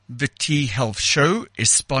The T Health Show is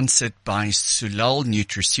sponsored by Sulal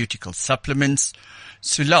Nutraceutical Supplements.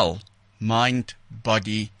 Sulal, Mind,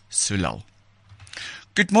 Body, Sulal.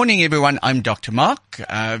 Good morning, everyone. I'm Dr. Mark.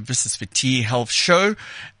 This is the T Health Show.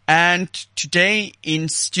 And today in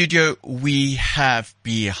studio, we have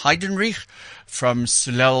B. Heidenreich from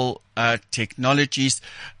Sulal Technologies.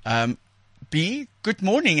 B, good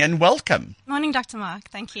morning and welcome. Morning, Dr. Mark.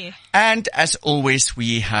 Thank you. And as always,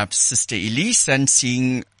 we have Sister Elise, and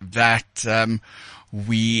seeing that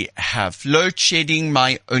we have load shedding,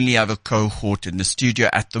 my only other cohort in the studio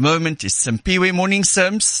at the moment is Simpiwe. Morning,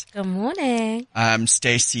 Sims. Good morning.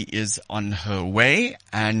 Stacy is on her way,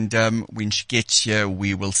 and when she gets here,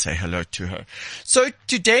 we will say hello to her. So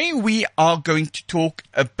today we are going to talk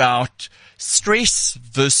about stress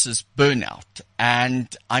versus burnout,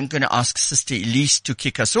 and I'm going to ask Sister Elise to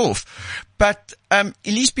kick us off. But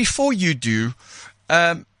Elise, before you do,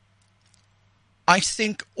 I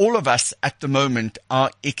think all of us at the moment are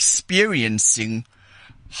experiencing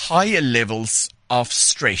higher levels of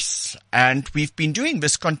stress, and we've been doing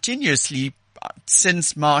this continuously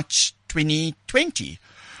since March 2020.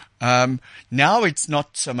 Now it's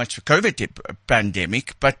not so much the COVID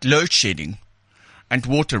pandemic, but load shedding and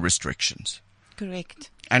water restrictions. Correct.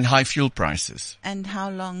 And high fuel prices. And how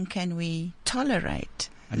long can we tolerate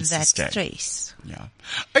And that sustain. stress? Yeah.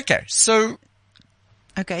 Okay. So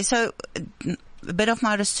A bit of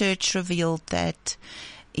my research revealed that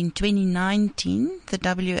in 2019, the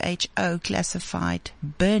WHO classified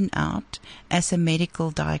burnout as a medical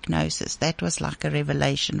diagnosis. That was like a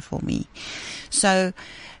revelation for me. So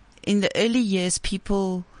in the early years,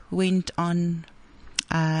 people went on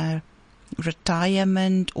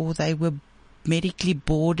retirement, or they were medically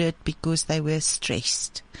boarded because they were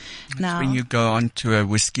stressed. that's when you go on to a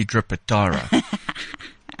whiskey drip at Tara.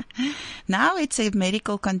 Now it's a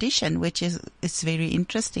medical condition, which is very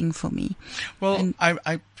interesting for me. Well,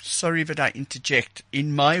 I'm sorry that I interject.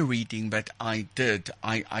 In my reading that I did,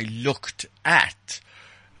 I looked at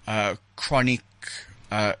chronic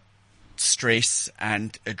stress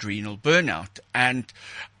and adrenal burnout. And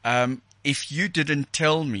if you didn't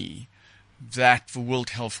tell me that the World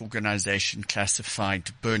Health Organization classified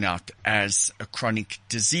burnout as a chronic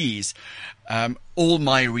disease, all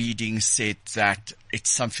my reading said that it's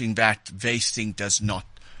something that they think does not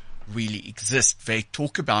really exist. They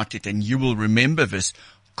talk about it, and you will remember this,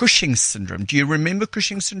 Cushing's syndrome. Do you remember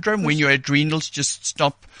Cushing's syndrome? When your adrenals just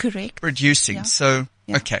stop Correct. producing. Yeah. So,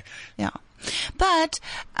 Yeah. okay. Yeah. But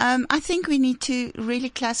I think we need to really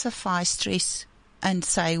classify stress and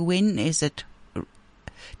say, when is it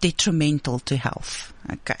detrimental to health?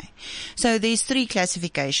 Okay. So there's three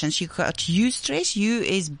classifications. You've got eustress. Eu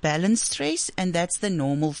is balanced stress, and that's the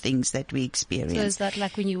normal things that we experience. So is that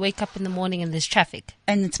like when you wake up in the morning and there's traffic?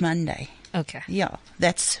 And it's Monday. Okay. Yeah,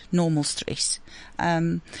 that's normal stress.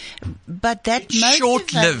 But that It's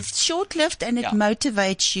short-lived. Short-lived, and it Yeah.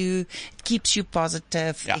 motivates you, it keeps you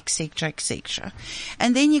positive, Yeah. etc., etc.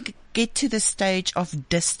 And then you get to the stage of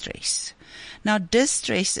distress. Now,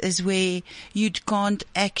 distress is where you can't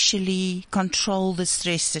actually control the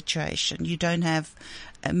stress situation. You don't have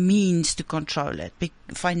a means to control it.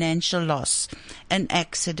 Financial loss, an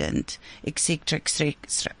accident, etc., etc.,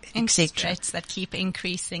 etc. Rates that keep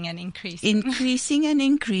increasing and increasing.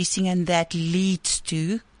 Increasing, and that leads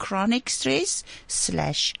to chronic stress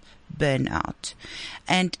 / burnout.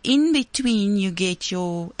 And in between, you get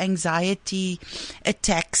your anxiety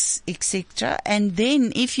attacks, etc. And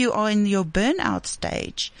then if you are in your burnout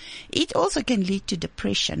stage, it also can lead to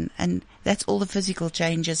depression. And that's all the physical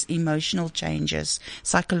changes, emotional changes,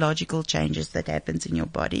 psychological changes that happens in your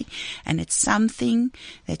body. And it's something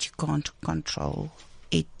that you can't control.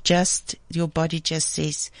 Your body just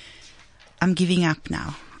says, I'm giving up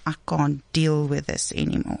now. I can't deal with this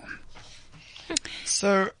anymore.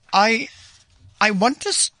 So I want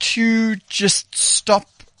us to just stop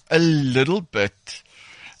a little bit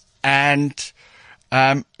and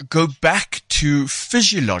go back to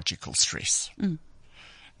physiological stress.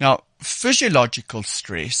 Now, physiological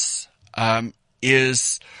stress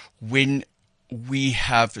is when we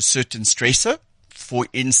have a certain stressor. For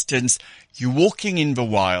instance, you're walking in the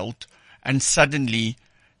wild and suddenly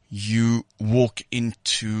you walk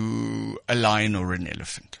into a lion or an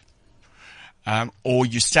elephant. Or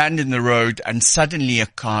you stand in the road and suddenly a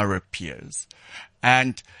car appears.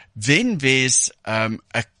 And then there's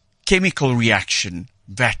a chemical reaction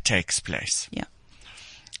that takes place. Yeah.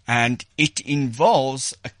 And it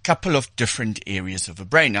involves a couple of different areas of the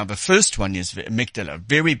brain. Now, the first one is the amygdala,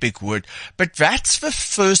 very big word, but that's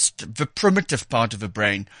the primitive part of the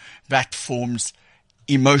brain that forms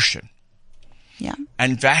emotion. Yeah.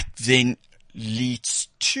 And that then leads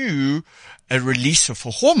to a release of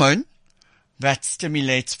a hormone that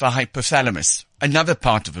stimulates the hypothalamus, another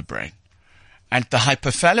part of the brain. And the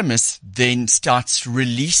hypothalamus then starts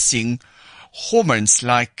releasing hormones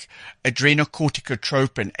like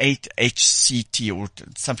adrenocorticotropin, 8-HCT or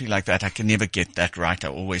something like that. I can never get that right. I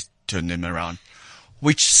always turn them around,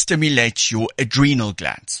 which stimulates your adrenal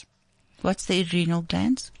glands. What's the adrenal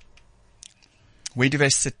glands? Where do they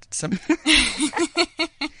sit, Sim?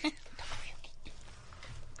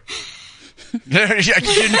 You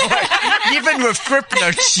know what? Even with grip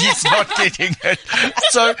notes, she's not getting it.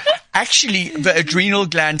 So actually, the adrenal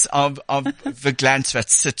glands are the glands that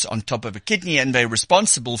sit on top of a kidney, and they're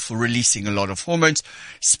responsible for releasing a lot of hormones,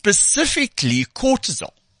 specifically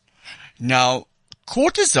cortisol. Now,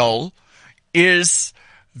 cortisol is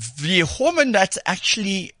the hormone that's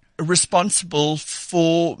actually responsible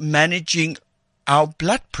for managing our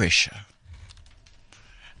blood pressure.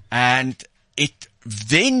 And it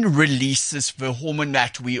then releases the hormone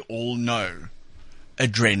that we all know,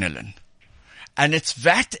 adrenaline. And it's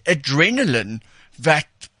that adrenaline that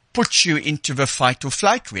puts you into the fight or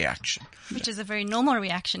flight reaction. Which is a very normal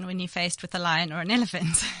reaction when you're faced with a lion or an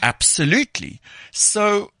elephant. Absolutely.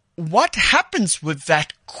 So what happens with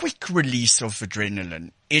that quick release of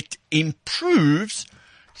adrenaline? It improves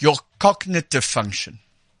your cognitive function.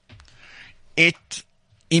 It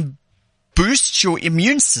boosts your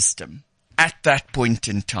immune system at that point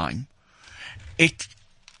in time. It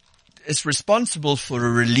is responsible for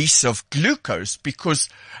a release of glucose because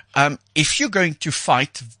if you're going to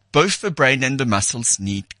fight, both the brain and the muscles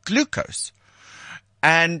need glucose.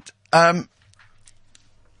 And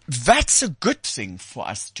that's a good thing for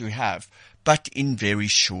us to have, but in very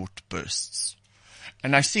short bursts.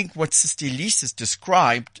 And I think what Sister Elise has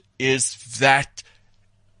described is that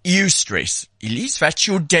eustress. Elise, that's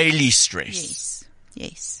your daily stress.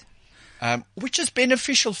 Yes. Which is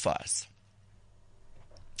beneficial for us.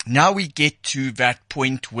 Now we get to that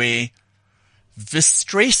point where the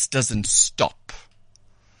stress doesn't stop.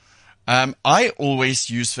 I always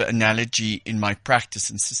use the analogy in my practice,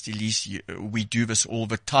 and Sister Elise, we do this all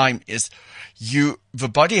the time, is the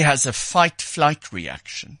body has a fight-flight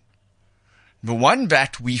reaction. The one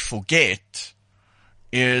that we forget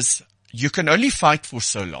is you can only fight for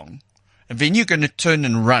so long, and then you're going to turn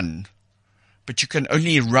and run, but you can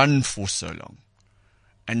only run for so long.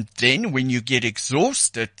 And then when you get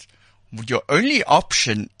exhausted, your only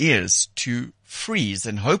option is to freeze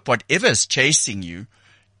and hope whatever is chasing you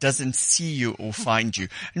doesn't see you or find you.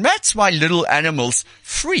 And that's why little animals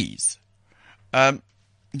freeze.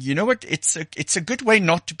 You know what? It's a good way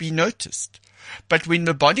not to be noticed. But when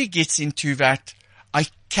the body gets into that, I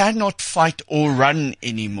cannot fight or run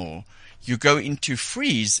anymore, you go into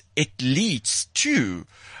freeze, it leads to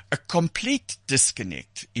a complete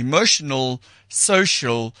disconnect, emotional,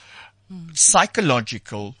 social,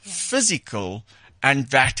 psychological, physical, and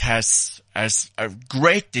that has a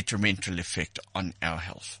great detrimental effect on our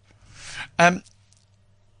health.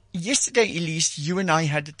 Yesterday, Elise, you and I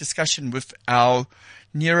had a discussion with our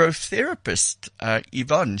neurotherapist,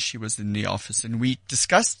 Yvonne. She was in the office and we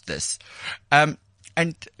discussed this. And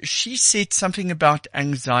she said something about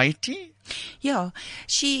anxiety. Yeah,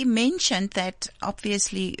 she mentioned that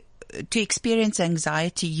obviously to experience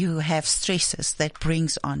anxiety, you have stresses that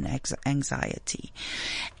brings on anxiety.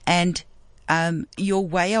 And your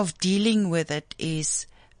way of dealing with it is,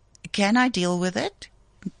 can I deal with it?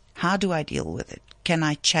 How do I deal with it? Can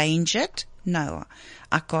I change it? No,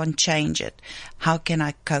 I can't change it. How can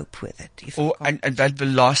I cope with it? And that the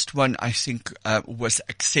last one, I think, was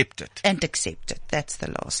accept it. And accept it. That's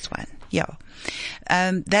the last one. Yeah.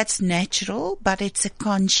 That's natural, but it's a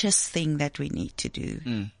conscious thing that we need to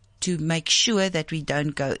do to make sure that we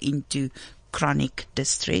don't go into chronic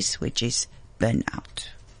distress, which is burnout.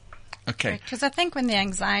 Okay. Because I think when the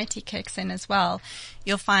anxiety kicks in as well,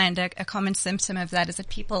 you'll find a common symptom of that is that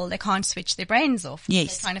people, they can't switch their brains off.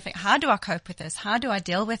 Yes. They're trying to think, how do I cope with this? How do I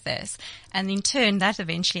deal with this? And in turn, that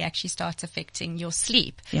eventually actually starts affecting your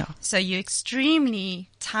sleep. Yeah. So you're extremely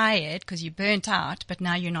tired because you're burnt out, but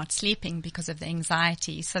now you're not sleeping because of the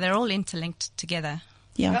anxiety. So they're all interlinked together.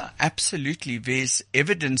 Yeah. Absolutely. There's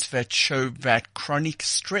evidence that show that chronic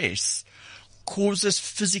stress causes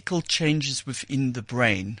physical changes within the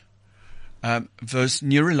brain. Those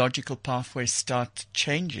neurological pathways start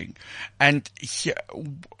changing. And here,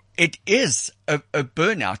 it is a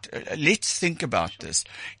burnout. Let's think about this.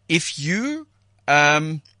 If you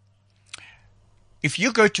go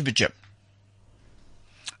to the gym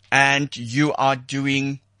and you are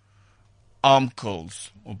doing arm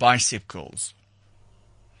curls or bicep curls,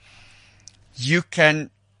 you can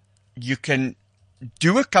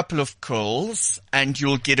do a couple of curls and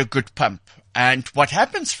you'll get a good pump. And what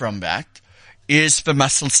happens from that is the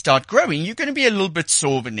muscles start growing. You're going to be a little bit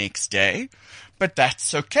sore the next day, but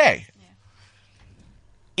that's okay.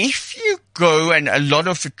 If you go, and a lot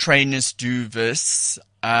of the trainers do this,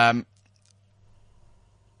 that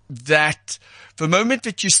the moment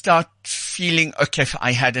that you start feeling, okay,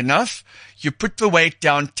 I had enough, you put the weight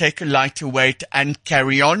down, take a lighter weight, and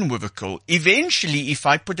carry on with a curl. Eventually, if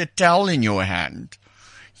I put a towel in your hand,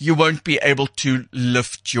 you won't be able to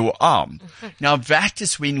lift your arm. Now, that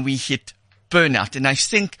is when we hit burnout. And I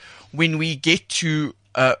think when we get to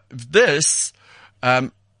this,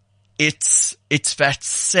 it's that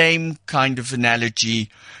same kind of analogy.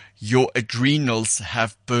 Your adrenals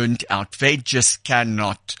have burned out. They just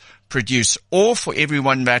cannot produce. Or for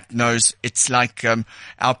everyone that knows, it's like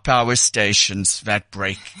our power stations that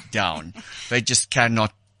break down. They just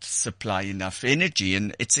cannot supply enough energy,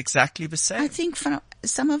 and it's exactly the same. I think for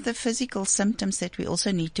some of the physical symptoms that we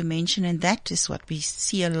also need to mention, and that is what we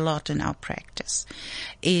see a lot in our practice,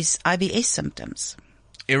 is IBS symptoms.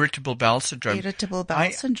 Irritable bowel syndrome. Irritable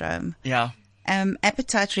bowel syndrome. Yeah.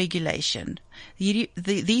 Appetite regulation.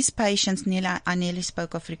 These patients, I nearly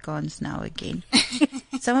spoke Afrikaans now again.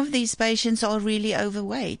 Some of these patients are really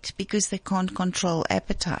overweight because they can't control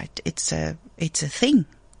appetite. It's a thing.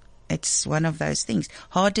 It's one of those things.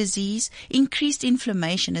 Heart disease, increased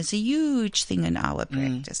inflammation is a huge thing in our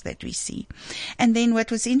practice that we see. And then what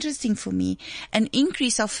was interesting for me, an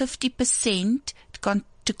increase of 50%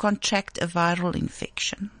 to contract a viral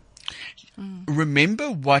infection. Remember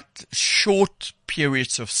what short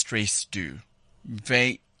periods of stress do.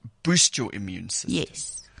 They boost your immune system.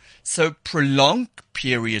 Yes. So prolonged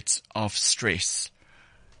periods of stress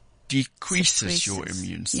decreases your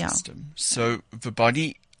immune system. Yeah. So the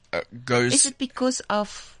body goes... Is it because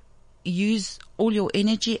of use all your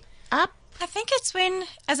energy up? I think it's when,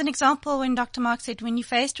 as an example, when Dr. Mark said, when you're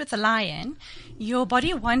faced with a lion, your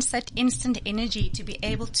body wants that instant energy to be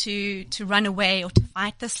able to run away or to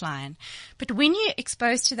fight this lion. But when you're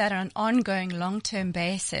exposed to that on an ongoing long-term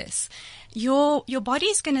basis, your body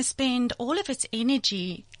is going to spend all of its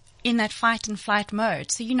energy in that fight and flight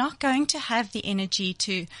mode. So you're not going to have the energy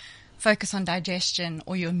to focus on digestion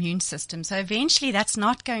or your immune system. So eventually that's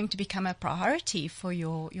not going to become a priority for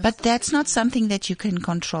your But that's not something that you can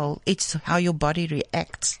control. It's how your body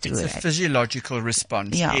reacts to it. It's a physiological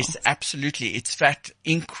response. Yeah. Yes, absolutely. It's that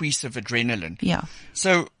increase of adrenaline. Yeah.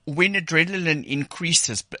 So when adrenaline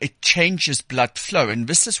increases, it changes blood flow. And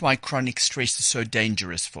this is why chronic stress is so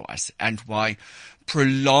dangerous for us, and why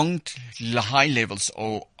prolonged high levels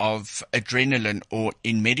of adrenaline, or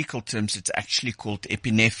in medical terms, it's actually called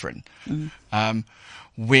epinephrine.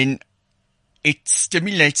 When it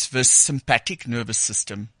stimulates the sympathetic nervous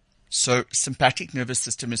system. So sympathetic nervous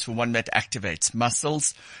system is the one that activates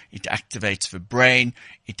muscles. It activates the brain.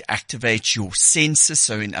 It activates your senses.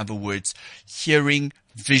 So in other words, hearing,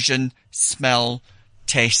 vision, smell,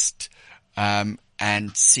 taste,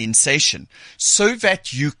 and sensation, so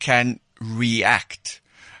that you can react.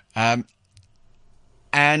 And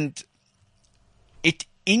it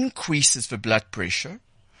increases the blood pressure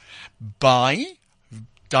by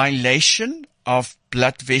dilation of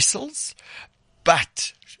blood vessels,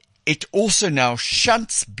 but it also now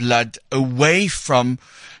shunts blood away from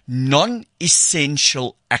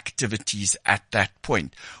non-essential activities at that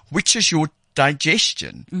point, which is your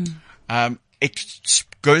digestion. It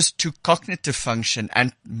goes to cognitive function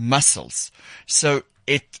and muscles. So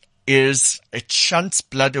it shunts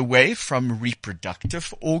blood away from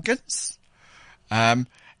reproductive organs,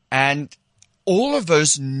 and all of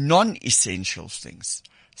those non-essential things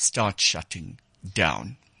start shutting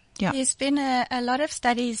down. Yeah. There's been a lot of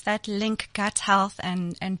studies that link gut health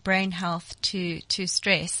and brain health to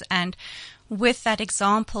stress. And with that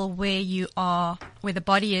example where the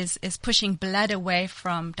body is pushing blood away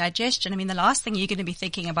from digestion, I mean, the last thing you're going to be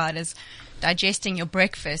thinking about is digesting your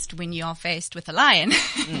breakfast when you are faced with a lion.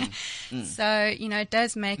 So, it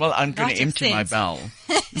does make Well, I'm going to empty my sense. bowel.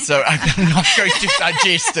 So I'm not going to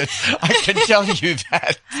digest it. I can tell you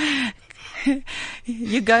that.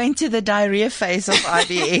 You go into the diarrhea phase of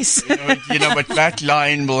IBS. But that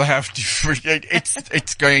lion will have to,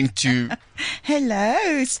 it's going to.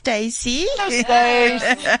 Hello, Stacy.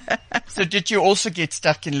 So did you also get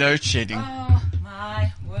stuck in load shedding? Oh,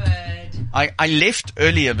 my word. I left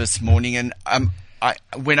earlier this morning, and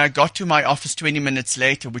when I got to my office 20 minutes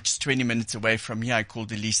later, which is 20 minutes away from here, I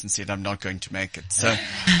called Elise and said I'm not going to make it. So,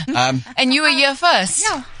 And you were here first.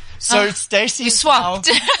 Yeah. So Stacey You is swapped.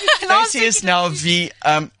 now, Stacey is now the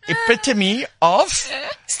epitome of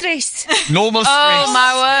Stress. normal stress. Oh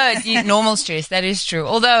my word. Normal stress. That is true.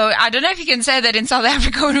 Although I don't know if you can say that in South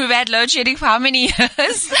Africa when we've had load shedding for how many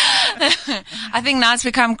years. I think now it's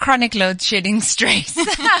become chronic load shedding stress.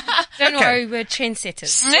 Don't worry, we're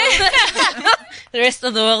trendsetters. The rest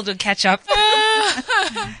of the world will catch up.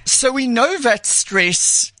 So we know that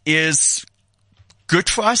stress is good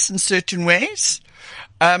for us in certain ways.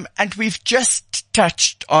 And we've just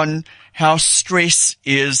touched on how stress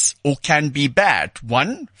is or can be bad.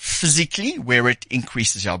 One, physically, where it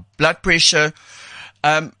increases our blood pressure.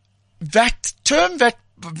 That term that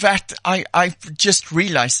I just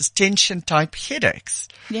realized is tension type headaches.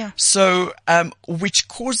 Yeah. So, which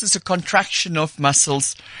causes a contraction of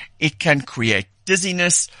muscles. It can create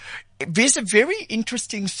dizziness. There's a very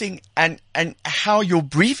interesting thing and how your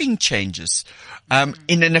breathing changes,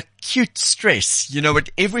 in an acute stress. You know,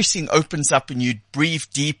 everything opens up and you breathe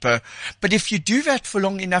deeper. But if you do that for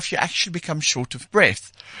long enough, you actually become short of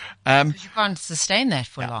breath. You can't sustain that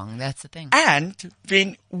for long. That's the thing. And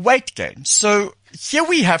then weight gain. So here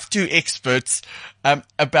we have two experts,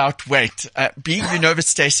 about weight. B, you know that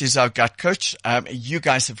Stacey is our gut coach. You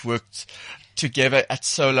guys have worked together at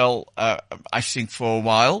Solal, I think for a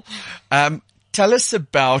while. Tell us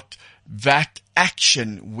about that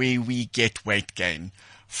action where we get weight gain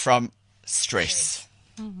from stress.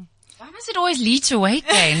 Why must it always lead to weight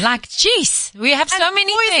gain? Like, geez, we have so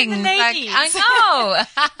many always in things. the Like, ladies. I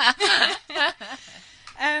know.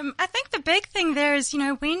 I think the big thing there is,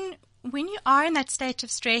 when you are in that state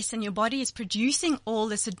of stress and your body is producing all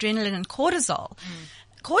this adrenaline and cortisol,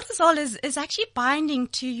 cortisol is actually binding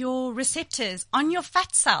to your receptors on your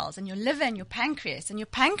fat cells and your liver and your pancreas. And your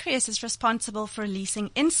pancreas is responsible for releasing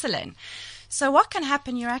insulin. So what can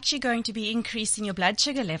happen, you're actually going to be increasing your blood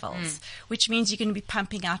sugar levels, which means you're going to be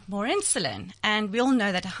pumping out more insulin. And we all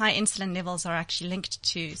know that high insulin levels are actually linked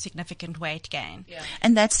to significant weight gain. Yeah.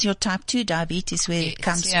 And that's your type 2 diabetes where it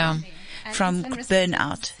comes Yeah. from insulin resistance.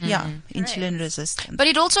 burnout. Yeah, insulin resistance. But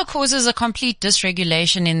it also causes a complete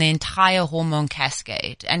dysregulation in the entire hormone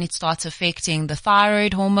cascade, and it starts affecting the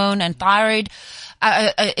thyroid hormone and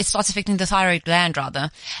it starts affecting the thyroid gland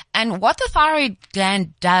rather. And what the thyroid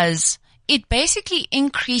gland does, it basically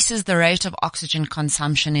increases the rate of oxygen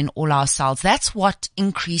consumption in all our cells. That's what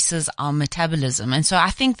increases our metabolism. And so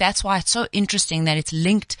I think that's why it's so interesting that it's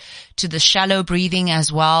linked to the shallow breathing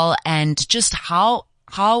as well, and just how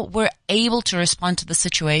we're able to respond to the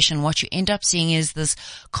situation. What you end up seeing is this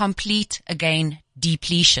complete, again,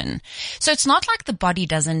 depletion. So it's not like the body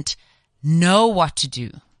doesn't know what to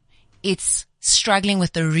do. It's struggling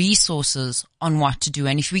with the resources on what to do.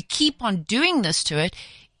 And if we keep on doing this to it,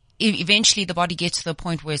 eventually the body gets to the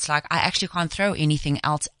point where it's like, I actually can't throw anything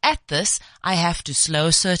else at this. I have to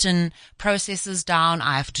slow certain processes down.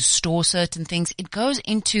 I have to store certain things. It goes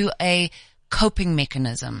into a coping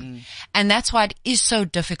mechanism. And that's why it is so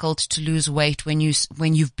difficult to lose weight when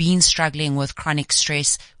you've been struggling with chronic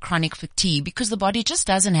stress, chronic fatigue, because the body just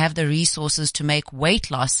doesn't have the resources to make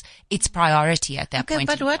weight loss its priority at that Okay, point.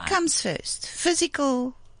 but in what time. comes first?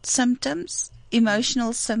 Physical symptoms,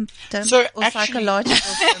 emotional symptoms, So or actually- psychological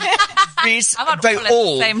symptoms? Yes, How about they all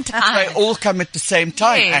at the same time? They all come at the same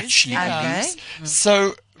time, Yes, actually. yeah. Louise.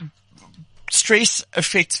 So stress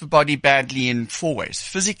affects the body badly in four ways.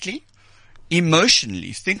 Physically,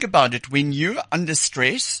 emotionally. Think about it. When you're under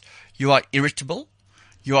stress, you are irritable,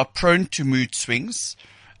 you are prone to mood swings,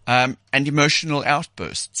 and emotional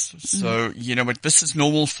outbursts. So, but this is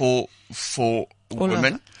normal for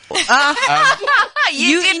women.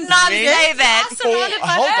 You did not say that.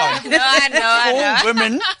 Hold on. No, I know. For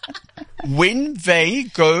women, when they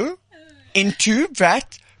go into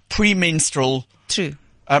that premenstrual, True.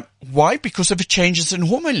 why? Because of the changes in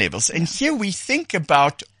hormone levels. And here we think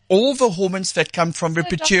about all the hormones that come from the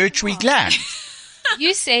pituitary gland.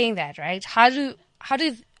 You saying that, right? How do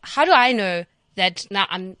I know that now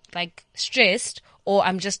I'm like stressed or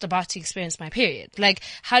I'm just about to experience my period? Like,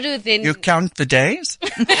 how do then? You count the days?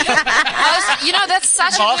 That's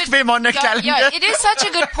such Mark a good them on the calendar. Yeah, it is such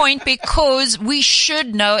a good point, because we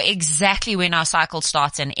should know exactly when our cycle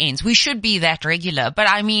starts and ends. We should be that regular. But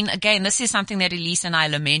I mean, again, this is something that Elise and I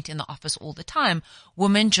lament in the office all the time.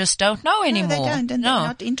 Women just don't know anymore. No, they don't, and they're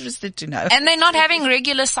not interested to know. And they're not having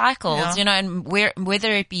regular cycles, Yeah. and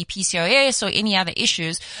whether it be PCOS or any other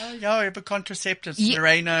issues. Oh, yeah, the contraceptives, Ye-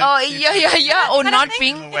 Mirena. Oh, yeah, or But I not think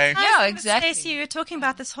being, away. yeah, exactly. Stacey, you were talking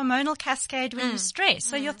about this hormonal cascade when you stress.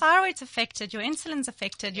 So your thyroid's affected, your insulin's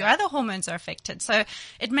affected, your other hormones are affected. So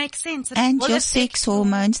it makes sense. It And will your affect sex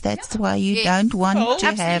hormones, that's why you don't want to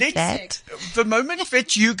have let's- that. The moment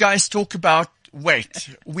that you guys talk about wait.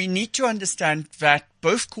 We need to understand that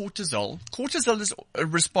both cortisol is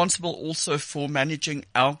responsible also for managing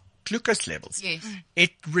our glucose levels. Yes.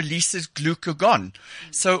 It releases glucagon.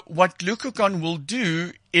 So what glucagon will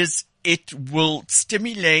do is it will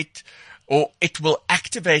stimulate or it will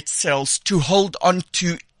activate cells to hold on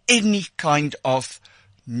to any kind of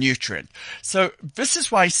nutrient. So this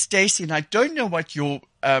is why, Stacey, and I don't know what your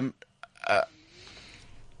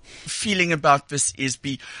feeling about this is,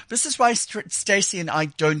 this is why Stacey and I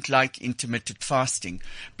don't like intermittent fasting,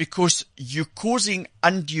 because you're causing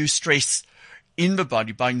undue stress in the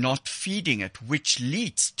body by not feeding it, which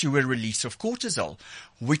leads to a release of cortisol,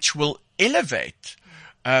 which will elevate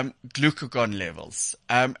glucagon levels,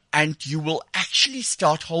 and you will actually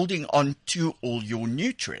start holding on to all your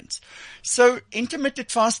nutrients. So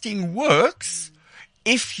intermittent fasting works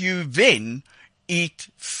if you then eat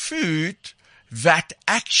food that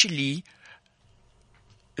actually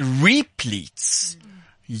repletes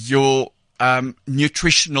your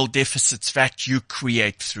nutritional deficits that you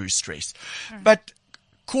create through stress. But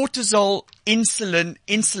cortisol,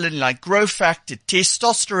 insulin like growth factor,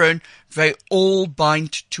 testosterone, they all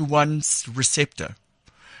bind to one receptor.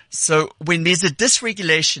 So when there's a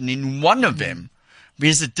dysregulation in one of them,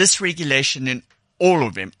 there's a dysregulation in all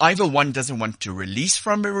of them. Either one doesn't want to release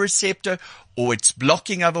from a receptor, or it's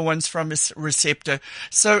blocking other ones from a receptor.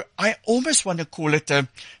 So I almost want to call it a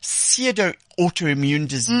pseudo autoimmune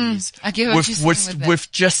disease I get what you're saying with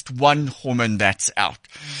with just one hormone that's out.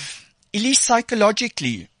 Elise,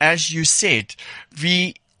 psychologically, as you said,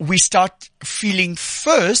 we start feeling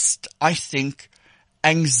first, I think,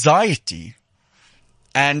 anxiety.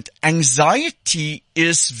 And anxiety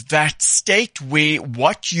is that state where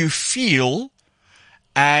what you feel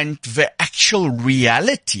and the actual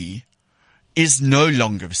reality is no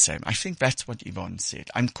longer the same. I think that's what Yvonne said.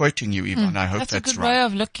 I'm quoting you, Yvonne. I hope that's a good right. way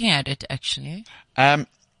of looking at it, actually.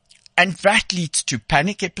 And that leads to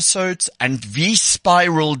panic episodes, and we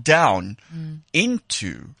spiral down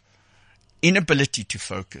into inability to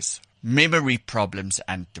focus, memory problems,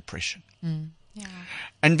 and depression.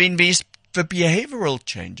 And then there's the behavioral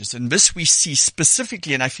changes, and this we see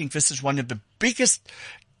specifically, and I think this is one of the biggest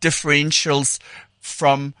differentials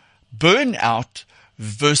from burnout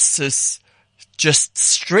versus just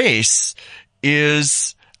stress,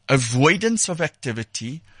 is avoidance of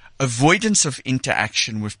activity, avoidance of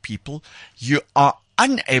interaction with people. You are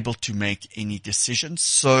unable to make any decisions.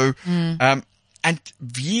 So, and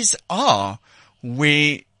these are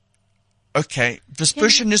where, okay, this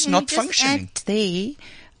person is not functioning.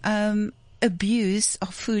 Abuse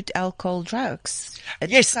of food, alcohol, drugs.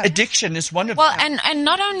 Yes, addiction is one of Well, them. and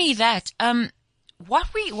not only that, what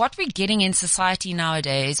we're getting in society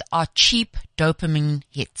nowadays are cheap dopamine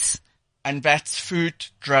hits And that's food,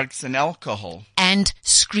 drugs, and alcohol. and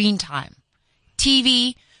screen time.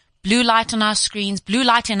 TV, blue light on our screens, blue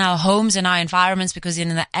light in our homes and our environments, because in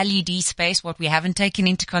the LED space, what we haven't taken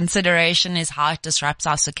into consideration is how it disrupts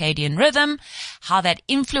our circadian rhythm, how that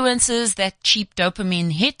influences that cheap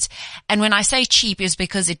dopamine hit. And when I say cheap, is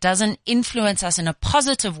because it doesn't influence us in a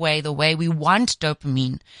positive way, the way we want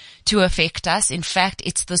dopamine to affect us. In fact,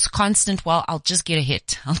 it's this constant, well, I'll just get a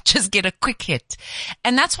hit. I'll just get a quick hit.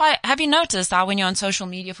 And that's why, have you noticed how when you're on social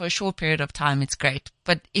media for a short period of time, it's great.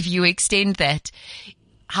 But if you extend that,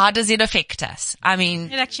 how does it affect us? I mean,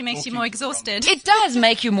 It actually makes you more exhausted. it does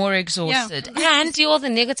make you more exhausted. And do all the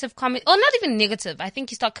negative comments, or not even negative. I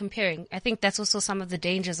think you start comparing. I think that's also some of the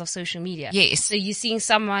dangers of social media. Yes. So you're seeing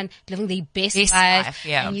someone living their best Best life, life,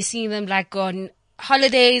 yeah. and you're seeing them like go on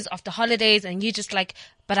holidays after holidays, and you just like,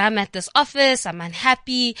 but I'm at this office, I'm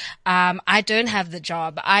unhappy, I don't have the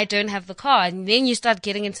job, I don't have the car. And then you start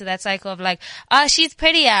getting into that cycle of like, she's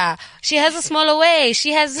prettier, she has a smaller waist,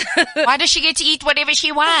 she has, Why does she get to eat whatever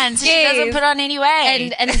she wants? She Yes. doesn't put on any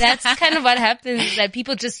weight. and that's kind of what happens, that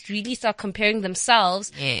people just really start comparing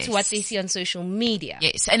themselves Yes. to what they see on social media.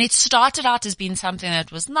 Yes, and it started out as being something that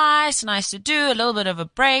was nice to do, a little bit of a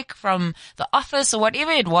break from the office or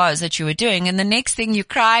whatever it was that you were doing, and the next thing you're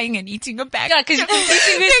crying and eating a bag. Yeah, because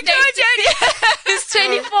who's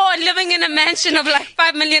 24 and living in a mansion of like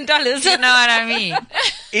 $5 million. You know what I mean?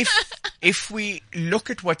 If we look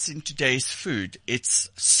at what's in today's food, it's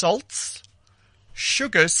salts,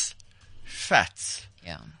 sugars, fats.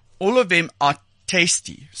 Yeah. All of them are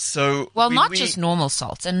tasty. So Well, when not we- just normal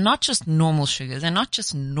salts and not just normal sugars and not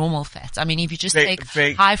just normal fats. I mean, if you just They- take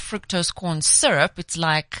they- high fructose corn syrup, it's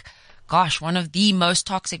like, gosh, one of the most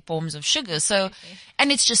toxic forms of sugar. So,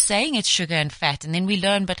 and it's just saying it's sugar and fat. And then we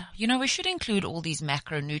learn, but we should include all these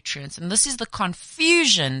macronutrients. And this is the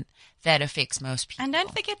confusion that affects most people. And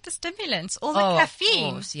don't forget the stimulants, all the Oh, of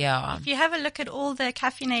caffeine. course, yeah. If you have a look at all the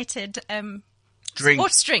caffeinated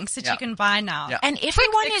sports drinks that Yeah. you can buy now. Yeah. And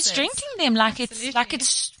everyone is fixes. drinking them like Absolutely.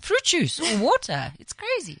 it's fruit juice or water. It's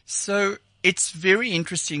crazy. So it's very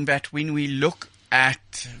interesting that when we look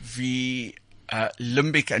at the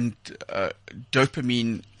limbic and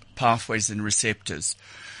dopamine pathways and receptors,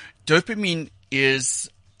 dopamine is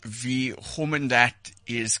the hormone that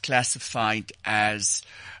is classified as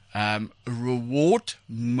reward,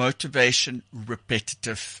 motivation,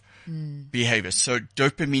 repetitive behavior. So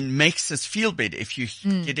dopamine makes us feel better. If you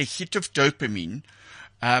get a hit of dopamine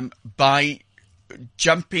by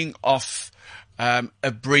jumping off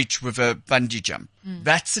a bridge with a bungee jump,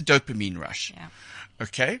 that's a dopamine rush. Yeah.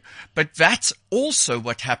 Okay. But that's also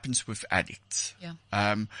what happens with addicts. Yeah.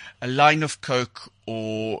 A line of Coke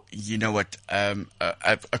or,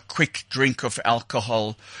 a quick drink of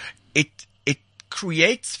alcohol, it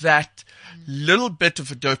creates that little bit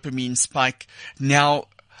of a dopamine spike. Now,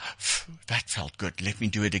 that felt good. Let me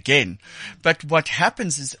do it again. But what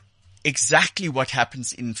happens is exactly what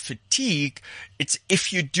happens in fatigue. It's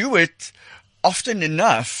if you do it often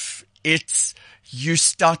enough, you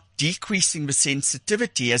start decreasing the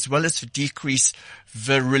sensitivity as well as decrease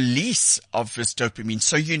the release of this dopamine.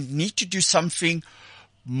 So you need to do something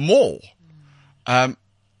more.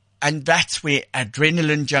 And that's where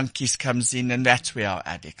adrenaline junkies comes in, and that's where our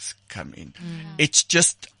addicts come in. It's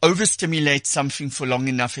just overstimulate something for long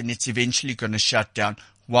enough and it's eventually going to shut down.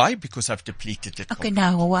 Why? Because I've depleted it. Okay,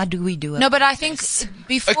 now what do we do? No, but I think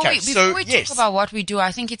before Okay, we yes. talk about what we do,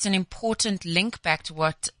 I think it's an important link back to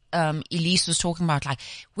what Elise was talking about, like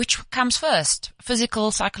which comes first,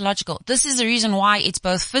 physical, psychological. This is the reason why it's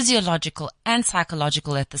both physiological and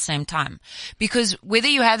psychological at the same time. Because whether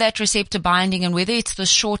you have that receptor binding and whether it's the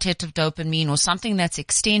short hit of dopamine or something that's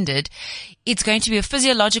extended, it's going to be a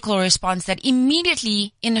physiological response that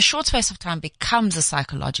immediately in a short space of time becomes a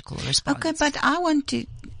psychological response. Okay, but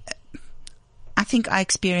I think I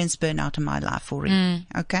experienced burnout in my life already.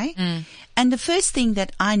 Okay. And the first thing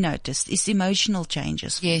that I noticed is emotional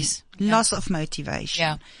changes. for Yes. me. Loss of motivation.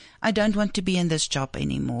 Yeah. I don't want to be in this job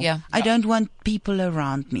anymore. Yeah. I don't want people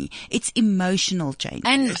around me. It's emotional change.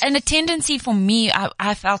 And a tendency for me,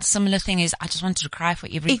 I felt a similar thing is I just wanted to cry for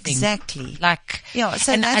everything. Exactly. Like, Yeah,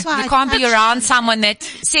 so and that's why you I can't be touched around someone that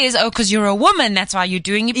says, oh, cause you're a woman, that's why you're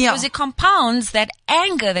doing it, because Yeah. it compounds that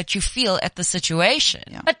anger that you feel at the situation.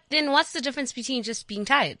 Yeah. But then what's the difference between just being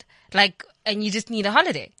tired? Like, and you just need a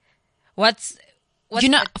holiday? What's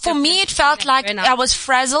For me, it difference felt between like burnout? I was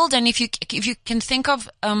frazzled. And if you can think of,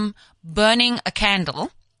 burning a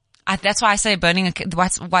candle, that's why I say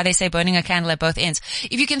that's why they say burning a candle at both ends.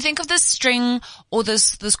 If you can think of this string or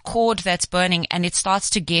this cord that's burning and it starts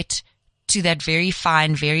to get to that very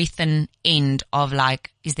fine, very thin end of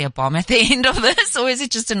like, is there a bomb at the end of this or is it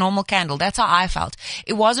just a normal candle? That's how I felt.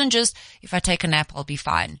 It wasn't just if I take a nap, I'll be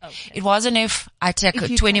fine. Okay. It wasn't if I take If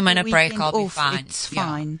a you 20-minute take a break, weekend I'll be off, fine. It's Yeah.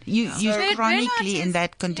 fine. You're Burnout chronically in is-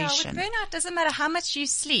 that condition. Yeah, with burnout, doesn't matter how much you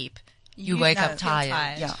sleep. You wake up feel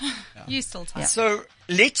tired. Yeah. You're still tired. So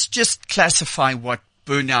let's just classify what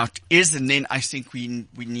burnout is, and then I think we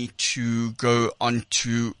need to go on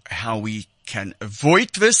to how we can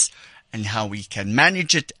avoid this and how we can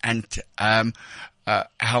manage it and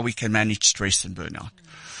how we can manage stress and burnout.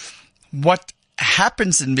 What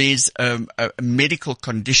happens, and there's a medical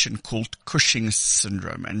condition called Cushing's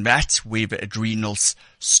syndrome, and that's where the adrenals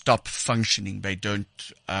stop functioning. They don't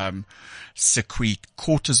secrete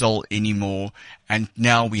cortisol anymore, and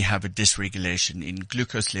now we have a dysregulation in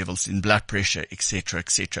glucose levels, in blood pressure, etc.,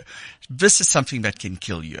 etc. This is something that can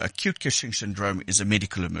kill you. Acute Cushing syndrome is a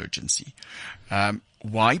medical emergency.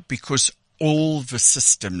 Why? Because all the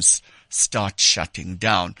systems start shutting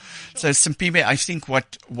down. So Simpiwe, I think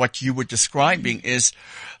what you were describing is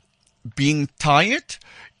being tired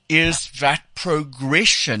is that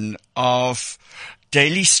progression of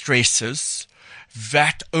daily stresses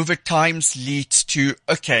that over time leads to,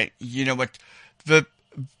 okay, you know what, the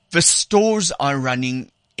stores are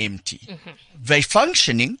running empty. They're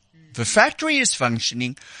functioning, the factory is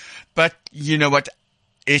functioning, but you know what,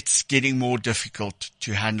 it's getting more difficult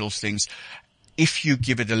to handle things. If you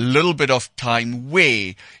give it a little bit of time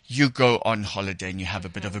where you go on holiday and you have a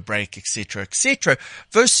bit of a break, etc., etc.,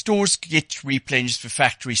 those stores get replenished, the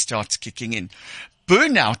factory starts kicking in.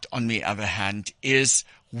 Burnout, on the other hand, is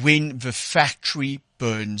when the factory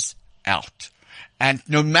burns out. And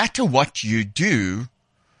no matter what you do,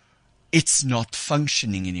 it's not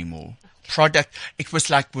functioning anymore. It was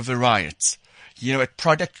like with the riots. You know, a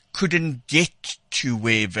product couldn't get to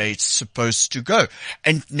where they're supposed to go.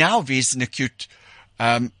 And now there's an acute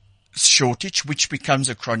shortage, which becomes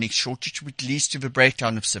a chronic shortage, which leads to the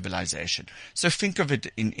breakdown of civilization. So think of it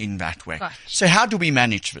in that way. Gosh. So how do we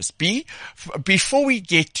manage this? Before we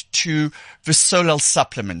get to the Solal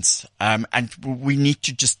supplements, and we need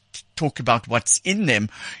to just talk about what's in them,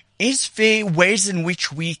 is there ways in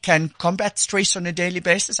which we can combat stress on a daily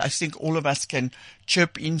basis? I think all of us can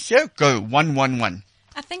chirp in here. Go, 111.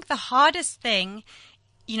 I think the hardest thing,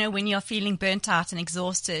 when you're feeling burnt out and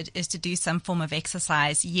exhausted, is to do some form of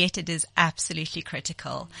exercise, yet it is absolutely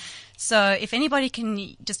critical. So if anybody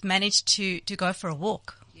can just manage to go for a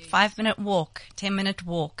walk, 5-minute walk, 10-minute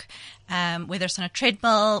walk, whether it's on a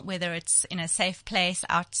treadmill, whether it's in a safe place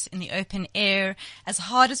out in the open air, as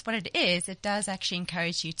hard as what it is, it does actually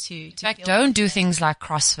encourage you to In fact, feel don't do things like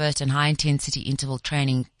CrossFit and high intensity interval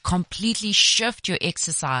training. Completely shift your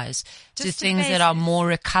exercise to Just to things that are basics. more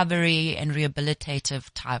recovery and rehabilitative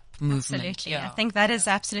type movement. Absolutely. Yeah. I think that is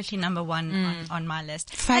absolutely number one on my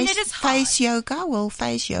list. And it is hard. Face yoga. Well,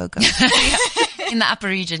 face yoga. In the upper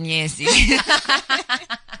region, yes.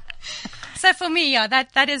 So for me,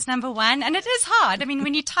 that is number one. And it is hard. I mean,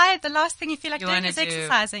 when you're tired, the last thing you feel like You doing wanna is do-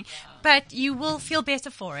 exercising. But you will feel better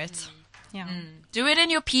for it. Yeah. Do it in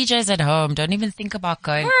your PJs at home. Don't even think about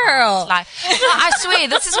going. Girl. It's like, no, I swear,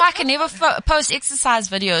 this is why I can never post exercise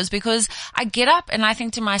videos, because I get up and I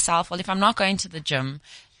think to myself, well, if I'm not going to the gym,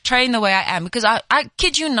 train the way I am, because I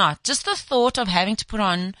kid you not, just the thought of having to put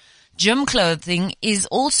on gym clothing is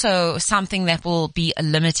also something that will be a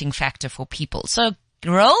limiting factor for people. So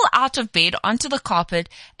roll out of bed onto the carpet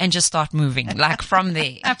and just start moving, like from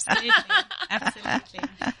there. Absolutely. Absolutely.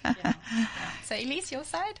 Yeah. So Elise, your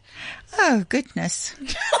side? Oh, goodness.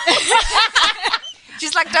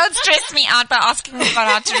 She's like, don't stress me out by asking me about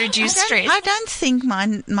how to reduce stress. I don't think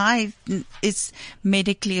my is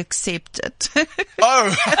medically accepted.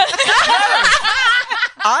 Oh.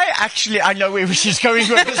 I know where she's going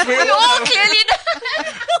with this. We all Oh, know. clearly not.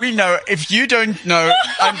 We know. If you don't know,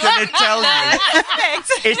 I'm going to tell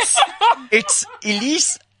you. It's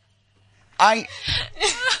Elise. I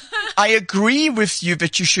agree with you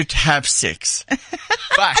that you should have sex,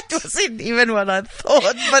 but Wasn't even what I thought,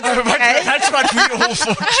 but but okay. that's what we all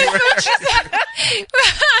thought you were.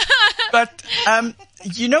 But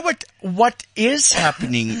you know what is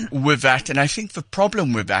happening with that, and I think the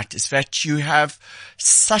problem with that is that you have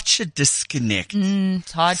such a disconnect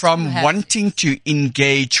It's hard from to have wanting to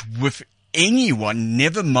engage with anyone,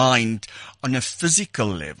 never mind on a physical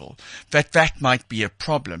level, that might be a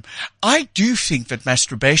problem. I do think that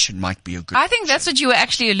masturbation might be a good. I think that's what you were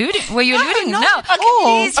actually alluding. Were you alluding? No.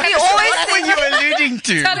 Oh, Please, we always What were think. you alluding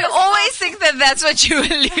to? We always think that that's what you were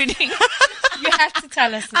alluding. You have to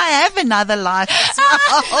tell us. I have another life as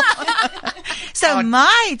well. So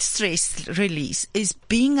my stress release is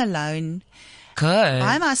being alone Good.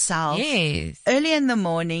 by myself Yes. early in the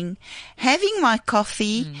morning, having my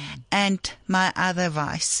coffee and my other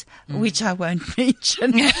vice, which I won't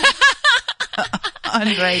mention on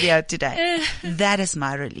radio today. That is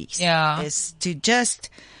my release. Yeah. Is to just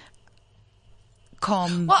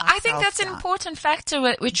calm Well, I think myself that's an down. important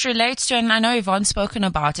factor which relates to, and I know Yvonne's spoken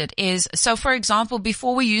about it, is, so for example,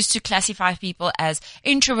 before we used to classify people as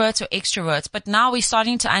introverts or extroverts, but now we're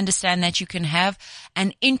starting to understand that you can have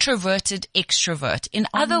an introverted extrovert. In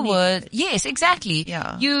other words, yes, exactly.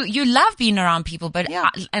 Yeah. You love being around people, but, Yeah.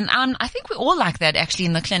 I think we all like that actually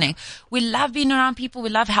in the clinic. We love being around people. We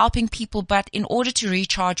love helping people, but in order to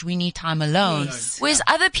recharge, we need time alone. Yes. Whereas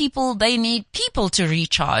other people, they need people to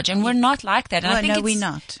recharge, and we're not like that. And I Well, think no, it's, we're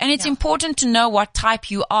not. And it's important to know what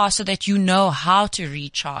type you are so that you know how to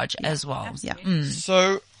recharge as well. Yeah.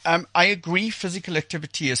 So I agree. Physical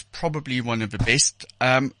activity is probably one of the best.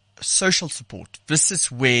 Social support. This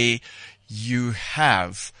is where you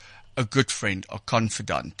have a good friend or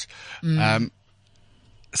confidant.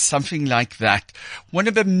 Something like that. One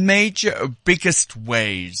of the biggest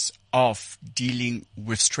ways of dealing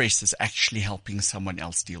with stress is actually helping someone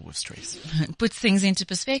else deal with stress. Puts things into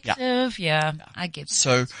perspective. Yeah, I get that.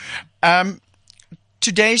 So,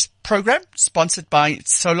 today's program sponsored by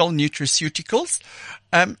Solal Nutraceuticals.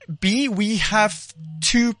 B, we have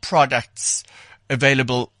 2 products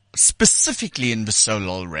available specifically in the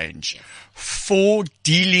Solal range for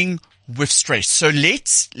dealing with stress. So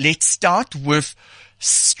let's start with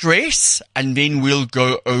stress, and then we'll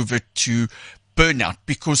go over to burnout,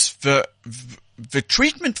 because the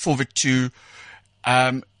treatment for the 2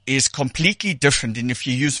 is completely different. And if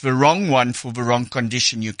you use the wrong one for the wrong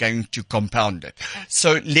condition, you're going to compound it.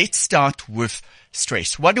 So let's start with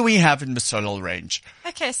stress. What do we have in the Solal range?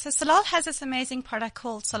 Okay, so Solal has this amazing product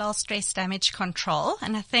called Solal Stress Damage Control,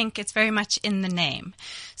 and I think it's very much in the name.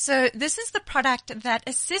 So this is the product that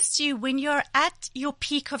assists you when you're at your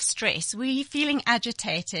peak of stress, where you're feeling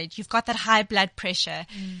agitated, you've got that high blood pressure,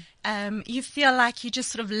 you feel like you're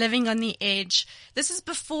just sort of living on the edge. This is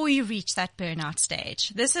before you reach that burnout stage.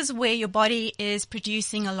 This is where your body is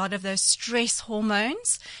producing a lot of those stress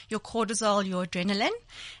hormones, your cortisol, your adrenaline.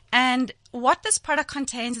 And what this product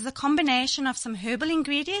contains is a combination of some herbal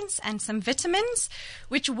ingredients and some vitamins,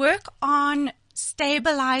 which work on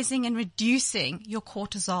stabilizing and reducing your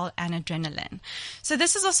cortisol and adrenaline. So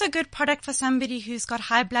this is also a good product for somebody who's got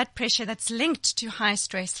high blood pressure that's linked to high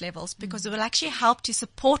stress levels, because it will actually help to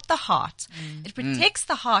support the heart. It protects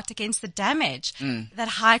the heart against the damage that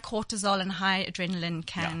high cortisol and high adrenaline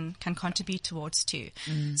can contribute towards too.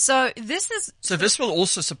 So this will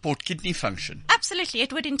also support kidney function. Absolutely,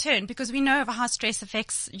 it would in turn, because we know of how stress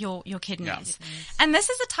affects your kidneys. And this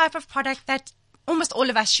is a type of product that almost all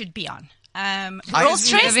of us should be on. We're all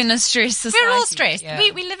stressed. live in a stress society. We're all stressed. Yeah.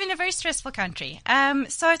 We live in a very stressful country.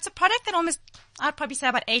 So it's a product that I'd probably say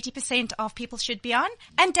about 80% of people should be on,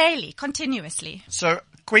 and daily, continuously. So,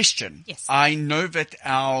 question. Yes. I know that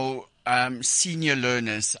our senior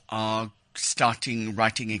learners are starting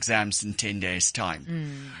writing exams in 10 days'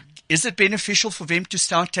 time. Is it beneficial for them to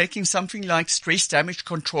start taking something like stress damage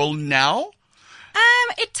control now?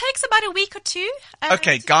 It takes about a week or two.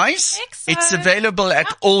 Okay, guys, it's available at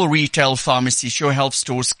all retail pharmacies, Your Health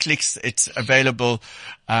stores, Clicks. It's available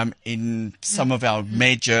in some of our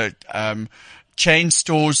major chain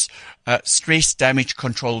stores. Stress damage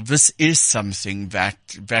control. This is something that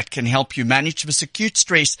can help you manage this acute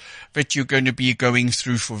stress that you're going to be going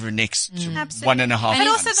through for the next 1.5 months. But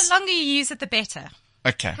also, the longer you use it, the better.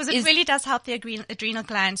 Okay. Because it really does help the adrenal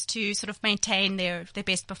glands to sort of maintain their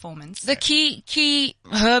best performance. The key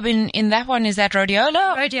herb in that one is that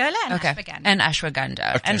rhodiola? Rhodiola and ashwagandha. And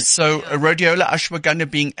ashwagandha. Okay, And so rhodiola, ashwagandha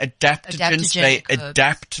being adaptogens, they Adaptogenic herbs.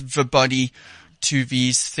 adapt the body to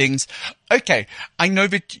these things. Okay, I know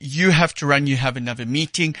that you have to run, you have another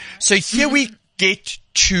meeting. So here we get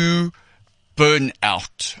to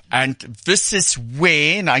burnout. And this is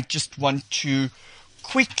where, and I just want to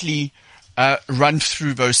quickly run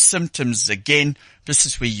through those symptoms again. This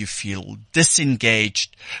is where you feel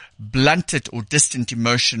disengaged, blunted or distant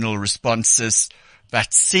emotional responses,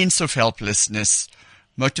 that sense of helplessness,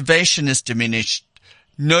 motivation is diminished,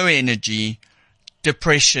 no energy,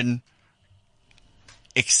 depression,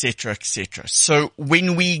 etc., etc. So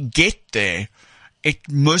when we get there, it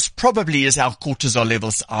most probably is our cortisol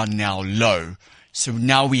levels are now low. So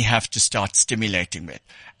now we have to start stimulating it.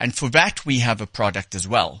 And for that, we have a product as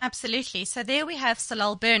well. Absolutely. So there we have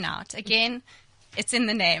Solal Burnout. Again, it's in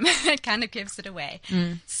the name. It kind of gives it away.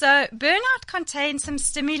 So Burnout contains some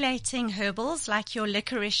stimulating herbals like your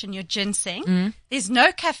licorice and your ginseng. There's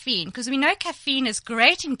no caffeine, because we know caffeine is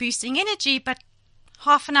great in boosting energy, but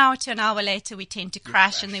half an hour to an hour later, we tend to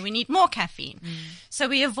crash and then we need more caffeine. So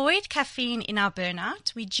we avoid caffeine in our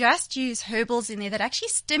burnout. We just use herbals in there that actually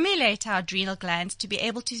stimulate our adrenal glands to be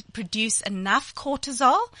able to produce enough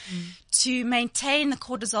cortisol to maintain the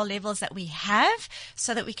cortisol levels that we have,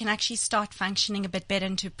 so that we can actually start functioning a bit better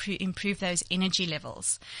and to improve those energy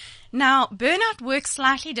levels. Now, burnout works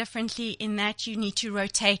slightly differently in that you need to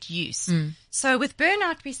rotate use. So with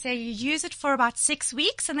burnout, we say you use it for about 6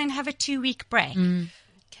 weeks and then have a 2-week break.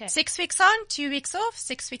 6 weeks on, 2 weeks off,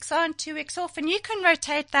 6 weeks on, 2 weeks off. And you can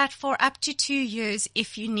rotate that for up to 2 years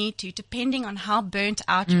if you need to, depending on how burnt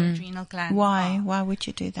out your adrenal glands Why? are. Why would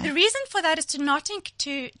you do that? The reason for that is to not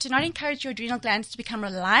encourage your adrenal glands to become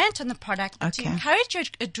reliant on the product, but to Okay. encourage your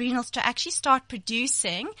adrenals to actually start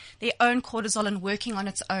producing their own cortisol and working on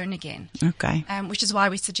its own again. Okay. Which is why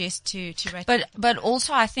we suggest to rotate. But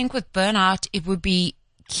also I think with burnout, it would be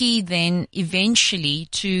key then eventually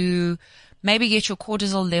to maybe get your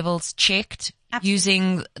cortisol levels checked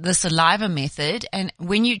using the saliva method. And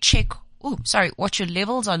when you check, what your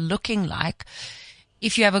levels are looking like,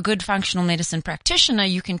 if you have a good functional medicine practitioner,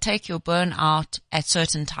 you can take your burnout at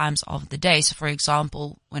certain times of the day. So for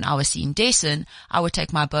example, when I was seeing Dessen, I would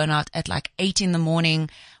take my burnout at like 8 in the morning,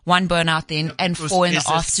 one burnout then, and 4 in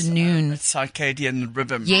the afternoon. Circadian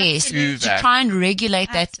rhythm. Yes, to to that. try and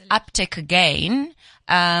regulate that uptick again,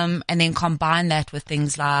 and then combine that with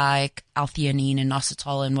things like L-theanine and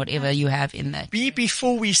inositol and whatever you have in that.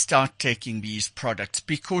 Before we start taking these products,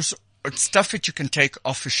 because it's stuff that you can take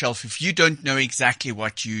off the shelf. If you don't know exactly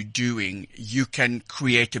what you're doing, you can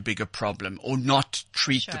create a bigger problem or not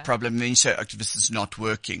treat the problem. Then you say, okay, this is not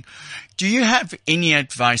working. Do you have any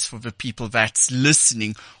advice for the people that's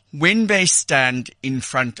listening? when they stand in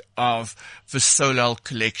front of the Solal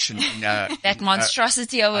collection in That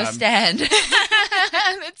monstrosity of a stand.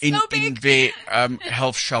 It's so in big. their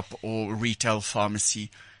health shop or retail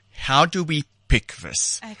pharmacy, how do we pick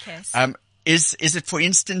this? Okay. So Is it, for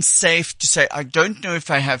instance, safe to say, I don't know if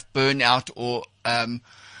I have burnout or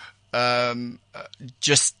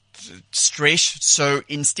just stress, so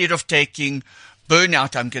instead of taking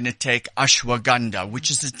burnout, I'm going to take ashwagandha, which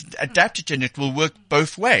is an adaptogen. It will work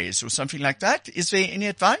both ways or something like that. Is there any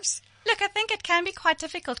advice? look, I think it can be quite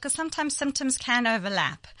difficult because sometimes symptoms can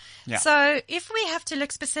overlap. Yeah. So if we have to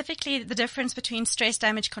look specifically at the difference between stress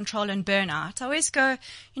damage control and burnout, I always go,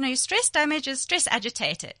 your stress damage is stress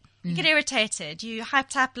agitated. You get irritated. You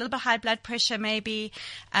hyped up, a little bit high blood pressure maybe,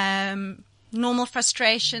 normal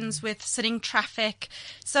frustrations with sitting traffic.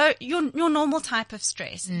 So your normal type of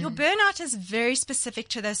stress. Your burnout is very specific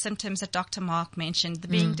to those symptoms that Dr. Mark mentioned, the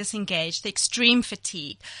being disengaged, the extreme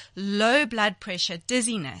fatigue, low blood pressure,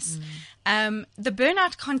 dizziness. The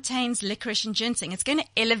burnout contains licorice and ginseng. It's going to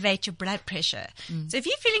elevate your blood pressure. So if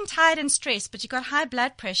you're feeling tired and stressed, but you've got high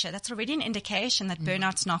blood pressure, that's already an indication that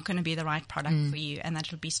burnout's not going to be the right product for you, and that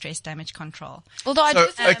it'll be stress damage control. Although I So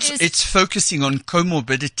do think it's focusing on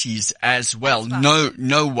comorbidities as well. As well.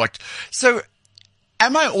 Know what. So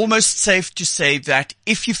am I almost safe to say that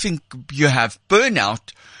if you think you have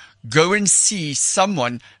burnout, go and see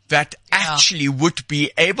someone that actually would be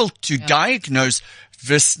able to diagnose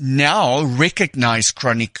this now recognized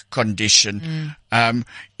chronic condition,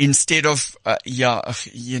 instead of,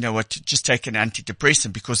 just take an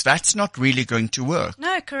antidepressant, because that's not really going to work.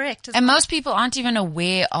 No, correct. And most people aren't even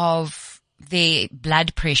aware of their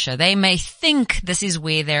blood pressure. They may think this is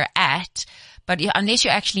where they're at, but unless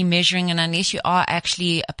you're actually measuring and unless you are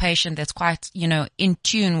actually a patient that's quite, in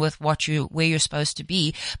tune with where you're supposed to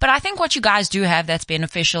be. But I think what you guys do have that's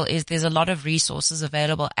beneficial is there's a lot of resources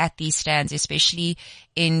available at these stands, especially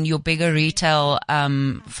in your bigger retail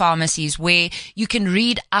pharmacies, where you can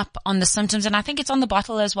read up on the symptoms. And I think it's on the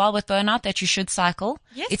bottle as well with burnout that you should cycle.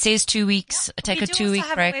 Yes. It says 2 weeks, take a 2-week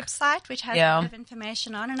break. We do also have a website which has a lot of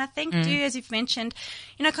information on. And I think, too, as you've mentioned,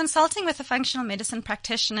 consulting with a functional medicine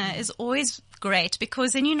practitioner is always great,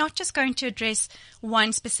 because then you're not just going to address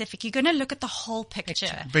one specific. You're going to look at the whole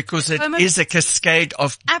picture. Because it is a cascade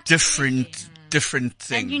of different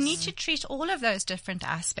things. And you need to treat all of those different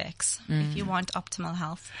aspects if you want optimal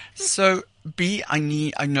health. So, B, I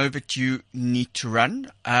know that you need to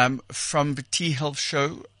run. From the T Health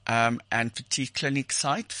Show and the T Clinic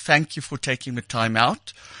site, thank you for taking the time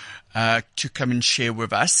out to come and share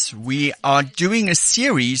with us. We are doing a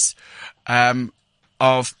series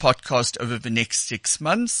of podcast over the next 6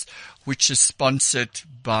 months, which is sponsored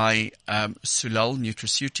by Sulal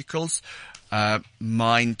Nutraceuticals,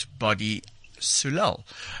 Mind Body Sulal.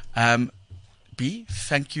 B,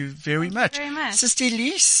 thank you very much. Very much. Sister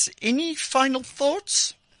Elise, any final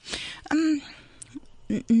thoughts?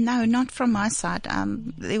 No, not from my side.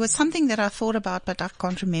 There was something that I thought about, but I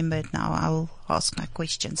can't remember it now. I'll ask my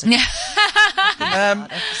questions.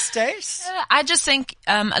 Stace? I just think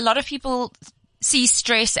a lot of people see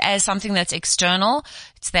stress as something that's external.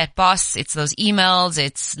 It's that boss, it's those emails,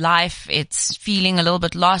 it's life, it's feeling a little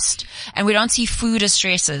bit lost. And we don't see food as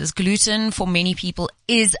stresses. Gluten for many people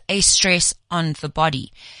is a stress on the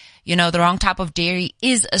body. The wrong type of dairy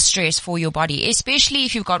is a stress for your body, especially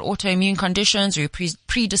if you've got autoimmune conditions or you're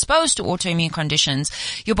predisposed to autoimmune conditions.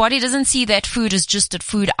 Your body doesn't see that food as just a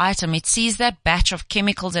food item. It sees that batch of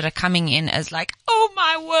chemicals that are coming in as like, oh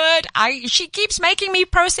my word, she keeps making me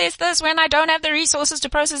process this when I don't have the resources to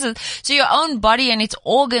process it. So your own body and its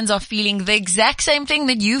organs are feeling the exact same thing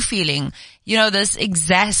that you're feeling. This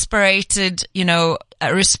exasperated,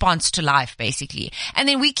 a response to life, basically. And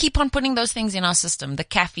then we keep on putting those things in our system, the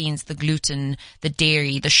caffeines, the gluten, the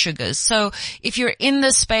dairy, the sugars. So if you're in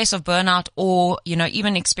this space of burnout or,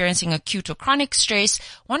 even experiencing acute or chronic stress,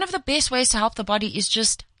 one of the best ways to help the body is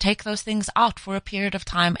just take those things out for a period of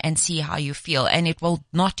time and see how you feel. And it will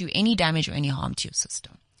not do any damage or any harm to your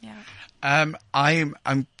system. Yeah. I'm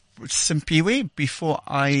Simpiwe, before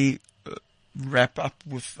I wrap up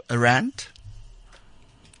with a rant.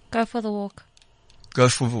 Go for the walk. Go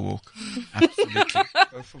for the walk. Absolutely.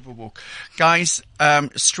 Go for the walk. Guys,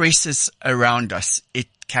 stress is around us. It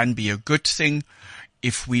can be a good thing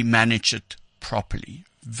if we manage it properly.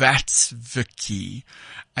 That's the key.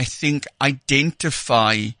 I think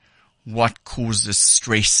identify what causes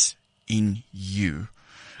stress in you.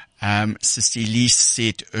 Sister Elise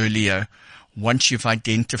said earlier, once you've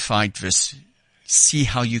identified this, see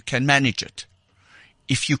how you can manage it.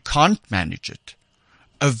 If you can't manage it,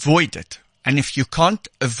 avoid it. And if you can't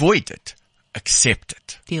avoid it, accept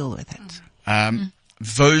it. Deal with it.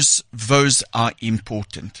 those are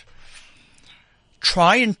important.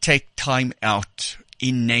 Try and take time out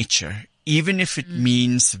in nature, even if it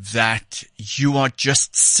means that you are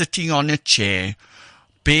just sitting on a chair,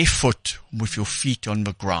 barefoot with your feet on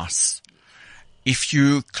the grass. If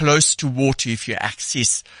you're close to water, if you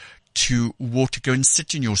access to water, go and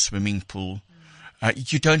sit in your swimming pool.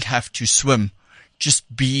 You don't have to swim.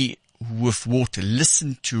 Just be with water.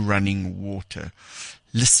 Listen to running water.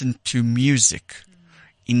 Listen to music.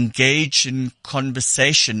 Engage in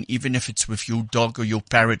conversation, even if it's with your dog or your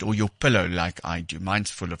parrot or your pillow, like I do.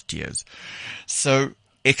 Mine's full of tears. So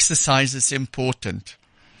exercise is important.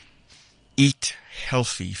 Eat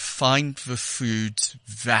healthy. Find the foods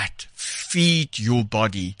that feed your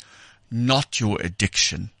body, not your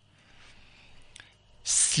addiction.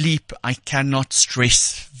 Sleep, I cannot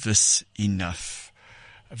stress this enough.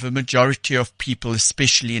 The majority of people,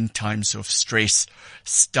 especially in times of stress,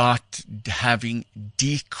 start having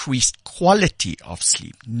decreased quality of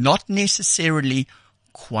sleep, not necessarily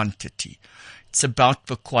quantity. It's about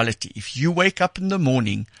the quality. If you wake up in the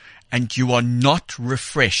morning and you are not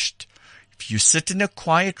refreshed, if you sit in a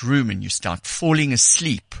quiet room and you start falling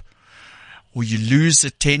asleep, or you lose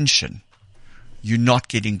attention, you're not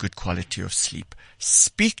getting good quality of sleep.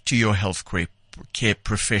 Speak to your health care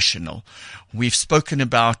professional. We've spoken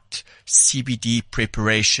about CBD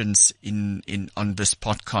preparations on this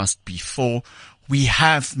podcast before. We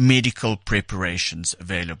have medical preparations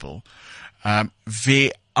available.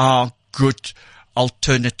 There are good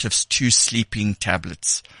alternatives to sleeping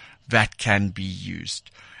tablets that can be used.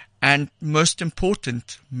 And most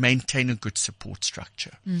important, maintain a good support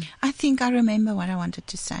structure. I think I remember what I wanted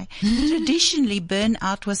to say. Traditionally,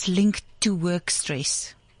 burnout was linked to work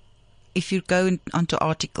stress. If you go onto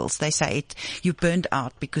articles, they say you burned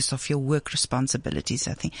out because of your work responsibilities.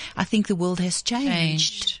 I think the world has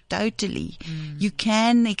changed. Totally. You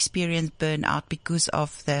can experience burnout because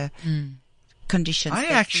of the conditions. I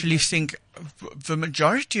actually think the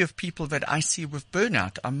majority of people that I see with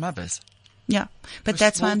burnout are mothers. Yeah, but With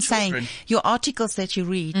that's what small I'm children. saying. Your articles that you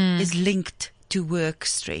read is linked to work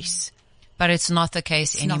stress. But it's not the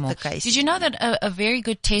case It's not anymore. the case Did you know that a very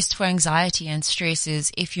good test for anxiety and stress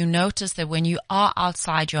is if you notice that when you are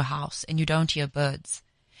outside your house and you don't hear birds,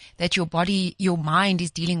 that your mind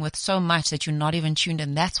is dealing with so much that you're not even tuned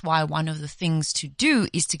in. That's why one of the things to do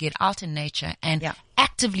is to get out in nature and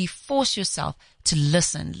actively force yourself to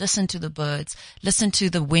listen to the birds, listen to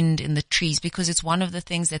the wind in the trees, because it's one of the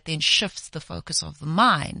things that then shifts the focus of the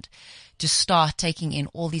mind to start taking in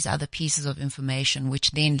all these other pieces of information,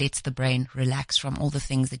 which then lets the brain relax from all the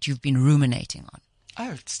things that you've been ruminating on.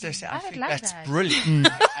 Oh, Stacey, I think like that's that. brilliant.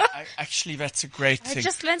 Actually, that's a great I thing.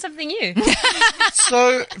 just learned something new.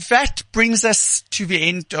 So that brings us to the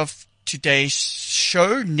end of today's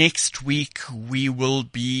show. Next week, we will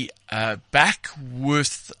be back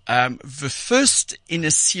with the first in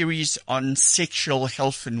a series on sexual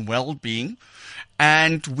health and well-being.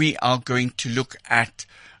 And we are going to look at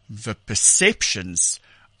the perceptions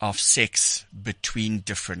of sex between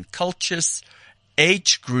different cultures,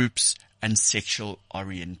 age groups, and sexual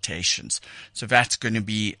orientations. So that's going to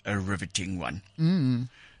be a riveting one.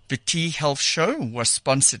 The T Health Show was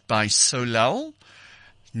sponsored by Solal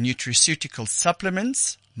Nutraceutical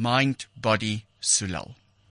Supplements, Mind, Body, Sulal.